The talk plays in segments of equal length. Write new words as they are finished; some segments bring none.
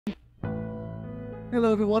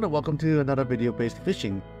Hello everyone and welcome to another video based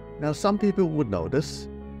fishing. Now some people would know this,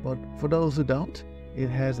 but for those who don't, it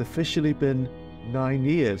has officially been 9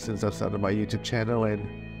 years since I started my YouTube channel,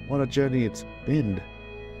 and what a journey it's been.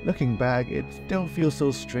 Looking back, it still feels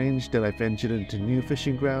so strange that I ventured into new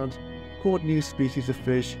fishing grounds, caught new species of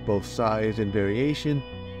fish, both size and variation,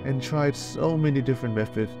 and tried so many different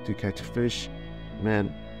methods to catch a fish.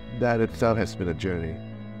 Man, that itself has been a journey.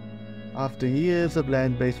 After years of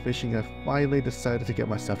land-based fishing, I finally decided to get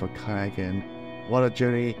myself a kayak, and what a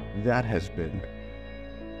journey that has been.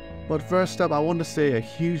 But first up, I want to say a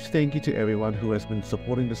huge thank you to everyone who has been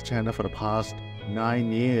supporting this channel for the past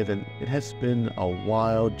 9 years, and it has been a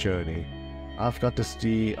wild journey. I've got to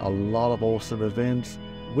see a lot of awesome events,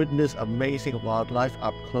 witness amazing wildlife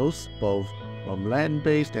up close, both from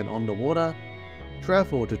land-based and on the water,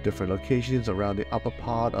 travel to different locations around the upper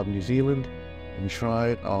part of New Zealand, and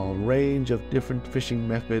tried a range of different fishing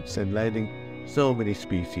methods and landing so many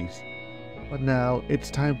species. But now it's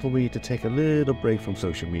time for me to take a little break from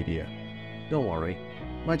social media. Don't worry,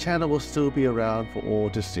 my channel will still be around for all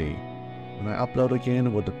to see. When I upload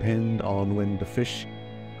again will depend on when the fish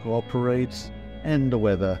cooperates, and the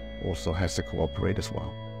weather also has to cooperate as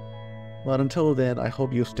well. But until then, I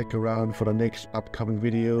hope you'll stick around for the next upcoming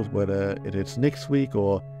videos, whether it is next week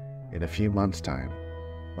or in a few months' time.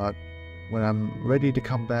 But when I'm ready to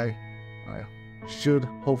come back, I should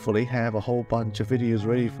hopefully have a whole bunch of videos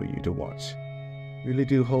ready for you to watch. Really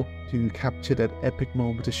do hope to capture that epic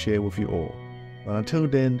moment to share with you all. But until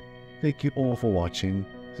then, thank you all for watching,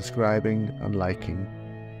 subscribing and liking.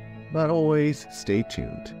 But always stay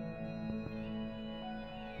tuned.